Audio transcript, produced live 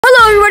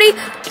everybody,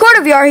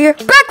 VR here,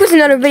 back with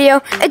another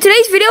video. In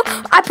today's video,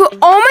 I put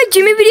all my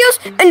Jimmy videos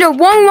into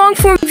one long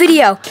form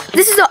video.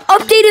 This is the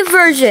updated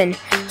version,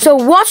 so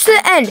watch the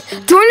end.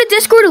 Join the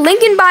Discord,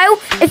 link in bio,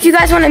 if you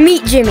guys want to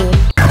meet Jimmy.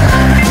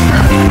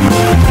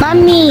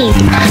 Mommy.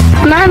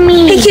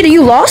 Hey kid, are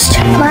you lost?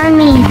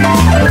 Mommy.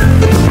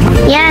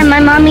 Yeah,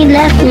 my mommy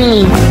left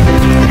me.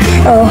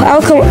 Oh,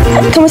 I'll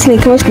come with me,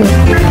 come on,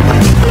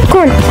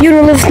 you're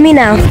gonna live with me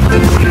now.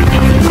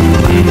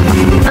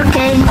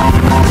 Okay.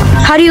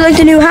 How do you like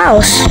the new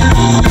house?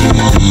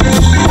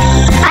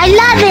 I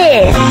love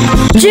it.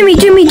 Jimmy.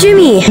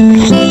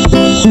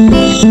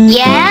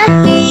 Yeah?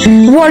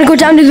 Want to go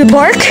down to the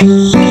park?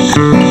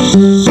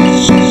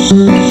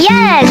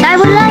 Yes, I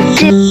would like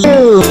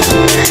to.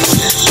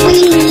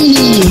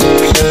 Whee!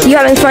 You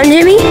having fun,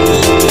 Jimmy?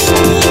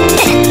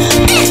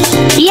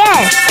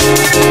 Yes.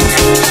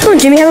 Come on,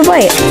 Jimmy, have a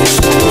bite.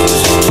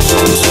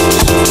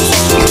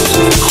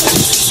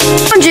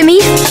 Come on, Jimmy.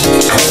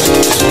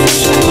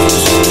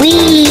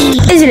 Whee!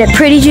 Isn't it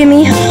pretty,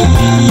 Jimmy?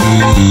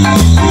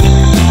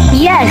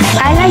 Yes,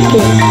 I like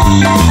it.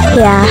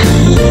 Yeah.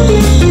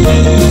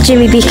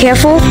 Jimmy, be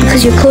careful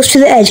because you're close to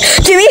the edge.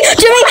 Jimmy!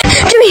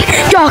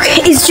 Doc,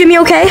 is Jimmy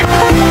okay?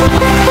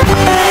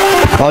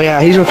 Oh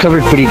yeah, he's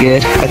recovered pretty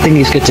good. I think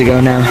he's good to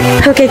go now.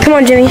 Okay, come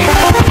on, Jimmy.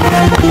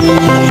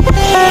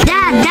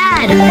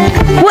 Dad.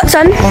 What,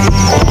 son?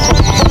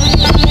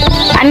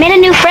 I made a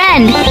new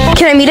friend.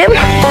 Can I meet him?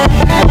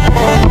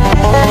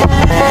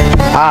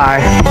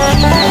 Hi.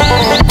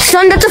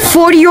 Son, that's a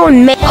 40-year-old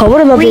man. Oh,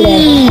 what a lovely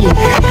day. Whee!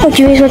 Oh,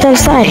 Jimmy's went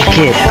outside.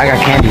 Kid, I got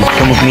candy.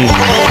 Come with me.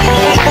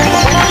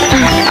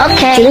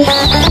 Okay.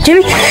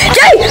 Jimmy!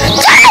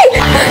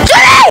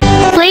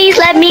 Please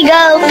let me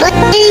go.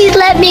 Please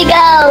let me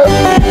go.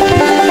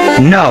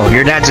 No,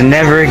 your dad's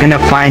never gonna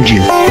find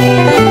you.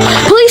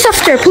 Police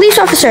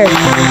officer.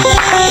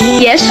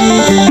 Yes?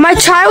 My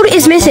child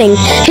is missing.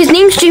 His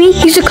name's Jimmy.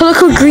 He's a color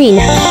code green.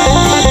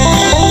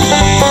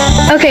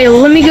 Okay,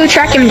 let me go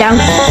track him down.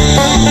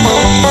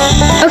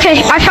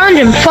 Okay, I found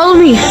him. Follow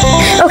me.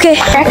 Okay.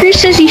 Tracker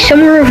says he's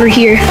somewhere over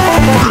here.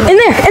 In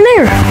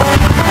there.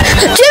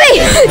 Jimmy,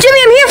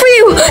 I'm here for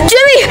you.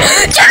 Jimmy.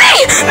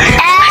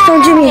 I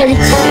found Jimmy.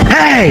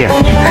 Hey!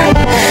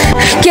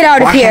 Get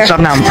out of Watch here. yourself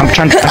now. I'm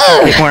trying to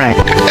play Fortnite.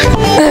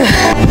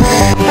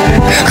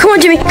 Come on,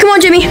 Jimmy.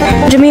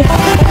 Jimmy,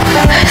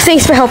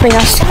 thanks for helping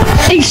us.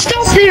 Hey,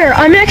 stop there.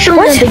 I'm actually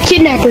on the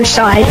kidnapper's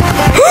side.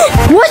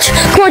 What?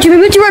 Come on, Jimmy.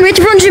 We have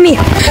to run, Jimmy.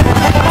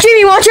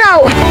 Jimmy, watch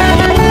out.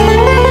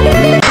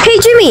 Hey,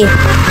 Jimmy.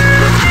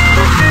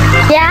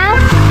 Yeah?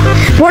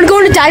 Want to go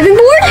on a diving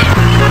board?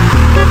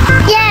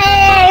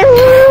 Yay!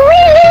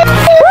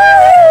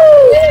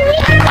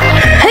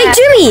 Hey,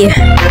 Jimmy.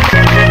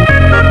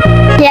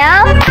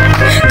 Yeah?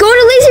 Go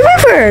to Lazy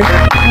River.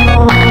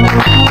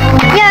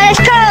 Yeah,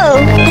 let's go.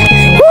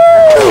 Woo!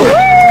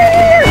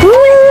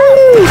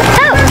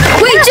 Oh.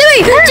 Wait, Jimmy!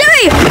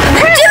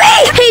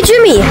 Hey,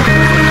 Jimmy.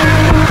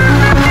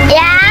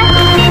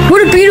 Yeah?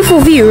 What a beautiful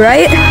view,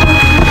 right?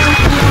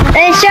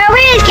 It sure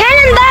is.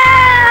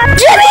 Cannonball!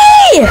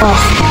 Jimmy!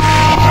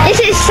 This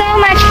is so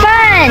much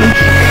fun.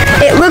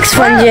 It looks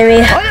fun,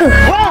 Jimmy.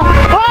 Whoa.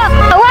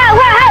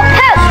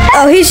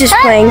 Oh, he's just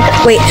playing.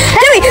 Wait,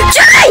 Jimmy!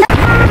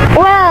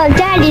 Whoa,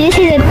 Daddy, this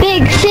is a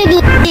big city.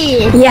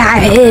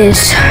 Yeah, it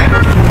is.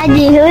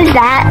 Daddy, who is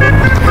that?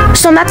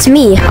 So that's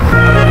me.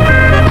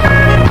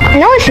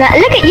 No, it's not.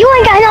 Look at you,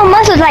 ain't got no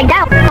muscles like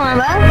that.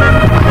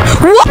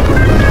 What?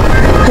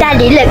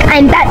 Daddy, look,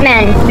 I'm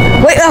Batman.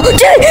 Wait,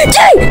 Jimmy!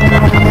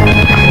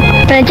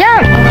 Gonna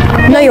jump.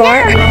 No, you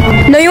aren't.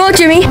 No, you won't,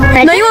 Jimmy.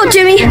 No, you won't,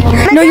 Jimmy.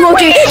 No, you won't,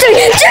 Jimmy.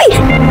 Jimmy!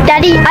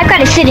 Daddy, I've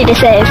got a city to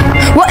save.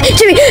 What?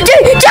 Jimmy!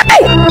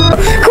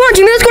 Come on,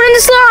 Jimmy, let's go down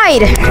the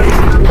slide.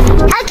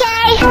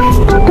 Okay.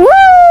 Woo!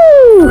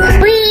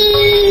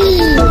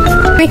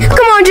 Whee!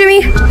 Come on,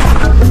 Jimmy.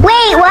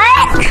 Wait,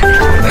 what?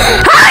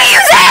 Are you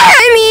there?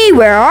 Jimmy,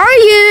 where are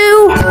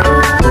you?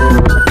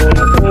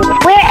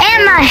 Where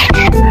am I?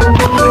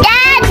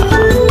 Dad!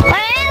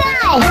 Where am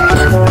I?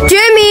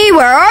 Jimmy,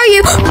 where are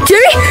you?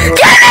 Jimmy!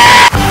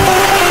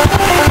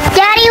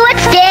 Daddy,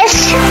 what's this?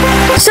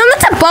 Son,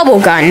 that's a bubble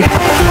gun.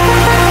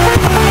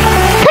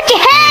 Put your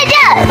hands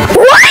up!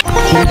 What?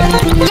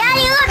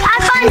 Daddy, look, I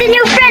found a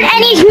new friend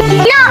and he's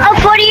not a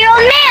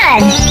 40-year-old man.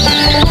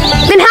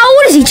 Then how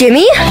old is he,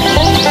 Jimmy? 2,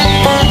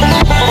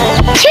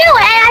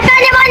 and I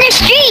found him on the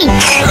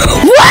streets.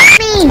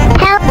 What?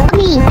 Help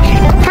me.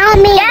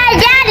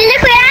 Daddy,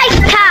 look what I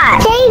caught.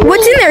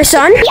 What's in there,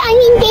 son? I'm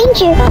in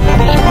danger.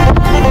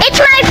 It's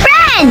my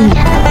friend.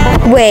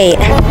 Wait.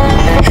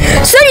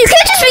 Son, you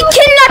can't just be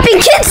kidnapping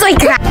kids like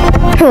that.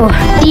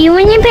 Do you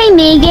want to play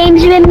mini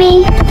games with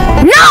me?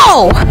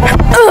 No!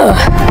 Ugh.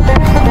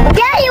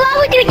 Daddy, why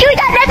would you do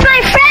that? That's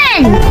my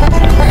friend.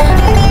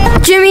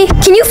 Jimmy,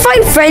 can you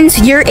find friends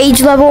your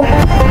age level? Well,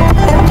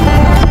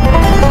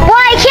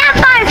 I can't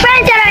find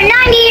friends that are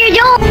 90 years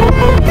old.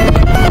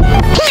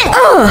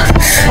 Ugh.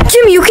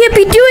 Jimmy, you can't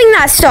be doing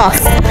that stuff.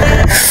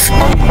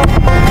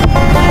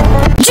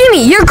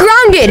 Jimmy, you're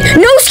grounded.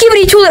 No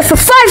skibidi toilet for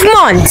 5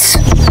 months.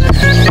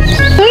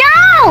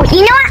 No!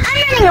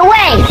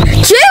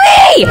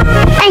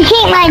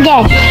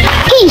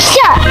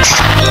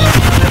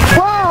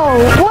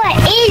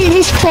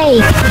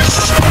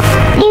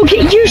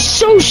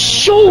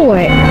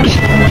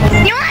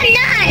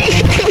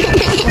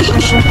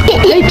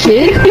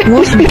 kid? You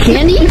want some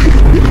candy?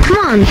 Come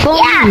on,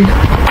 follow me.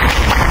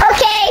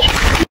 Okay.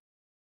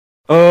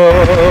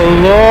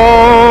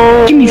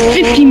 Give me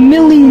 50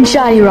 million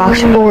shiny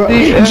rocks or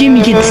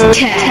Jimmy gets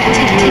tagged.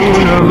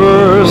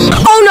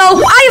 Oh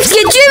no, I have to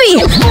get Jimmy!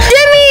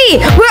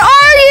 Jimmy, where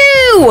are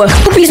you?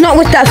 Hope he's not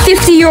with that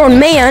 50-year-old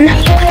man.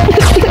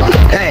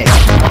 Hey,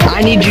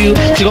 I need you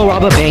to go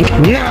rob a bank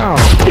now.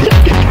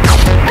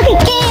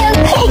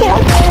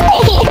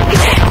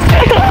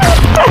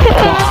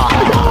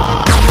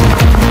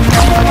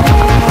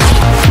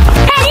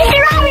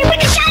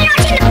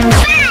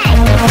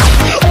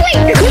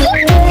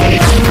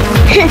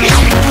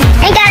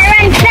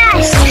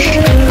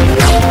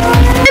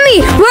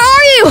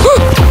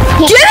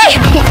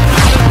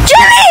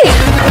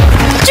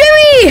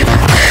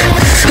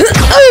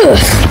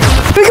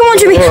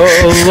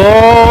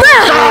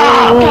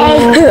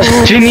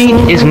 Jimmy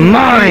is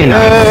mine.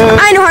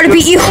 I know how to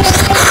beat you.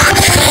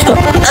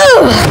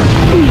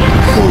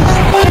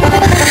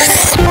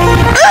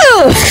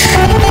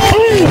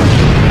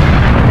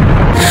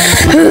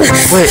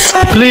 Wait,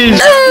 please.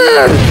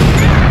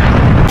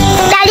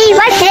 Daddy,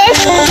 what's this?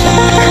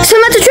 So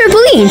that's a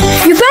trampoline.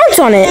 You bounce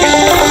on it.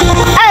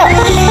 Oh,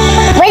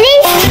 really?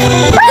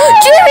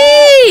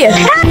 Jimmy!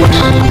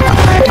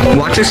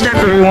 Watch your step,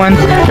 everyone.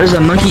 There's a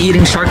monkey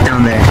eating shark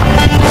down there.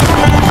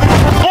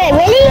 Wait,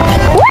 really?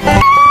 What?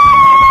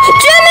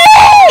 Jimmy!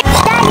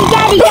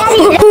 Daddy.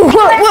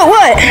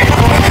 What?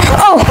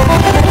 Oh,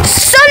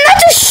 son,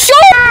 that's a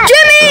shark!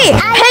 Jimmy!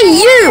 Hey,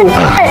 you!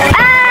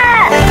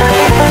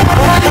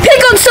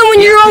 Pick on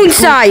someone your own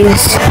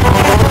size.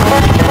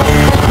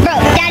 Bro,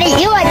 Daddy,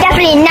 you are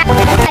definitely not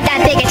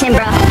that big as him,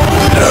 bro.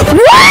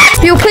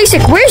 What? Yo,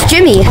 Playsick, where's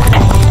Jimmy?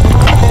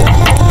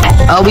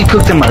 Oh, we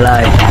cooked him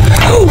alive.